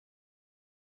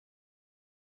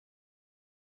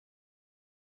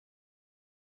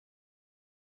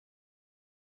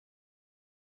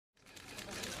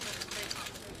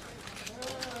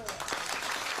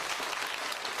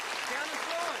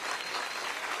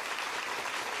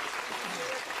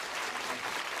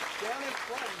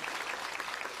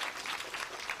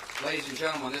Ladies and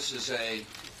gentlemen, this is a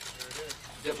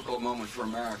difficult moment for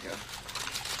America.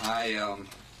 I,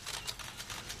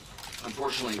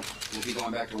 unfortunately, will be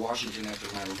going back to Washington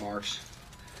after my remarks.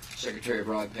 Secretary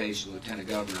Rod Page, the Lieutenant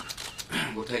Governor,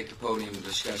 will take the podium and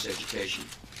discuss education.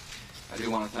 I do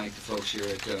want to thank the folks here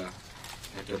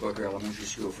at Booker Elementary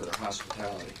School for their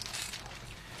hospitality.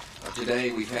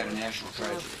 Today, we've had a national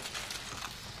tragedy.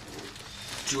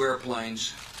 2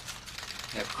 airplanes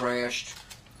have crashed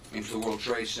into the World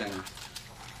Trade Center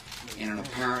in an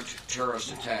apparent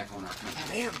terrorist attack on our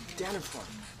country. Ma'am, down in front.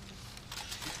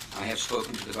 I have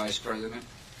spoken to the Vice President,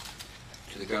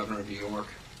 to the Governor of New York,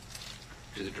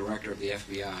 to the Director of the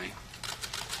FBI,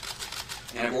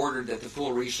 and I've ordered that the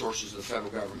full resources of the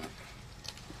federal government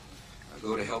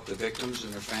go to help the victims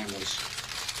and their families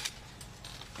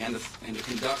and to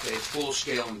conduct a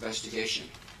full-scale investigation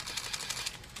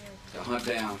to hunt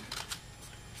down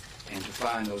and to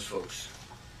find those folks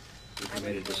who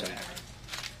committed this act.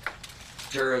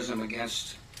 Terrorism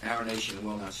against our nation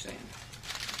will not stand.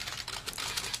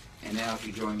 And now, if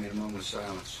you join me in a moment of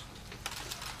silence.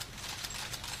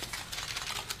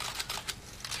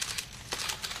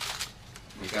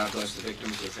 May God bless the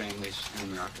victims, their families,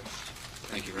 and America.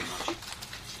 Thank you very much.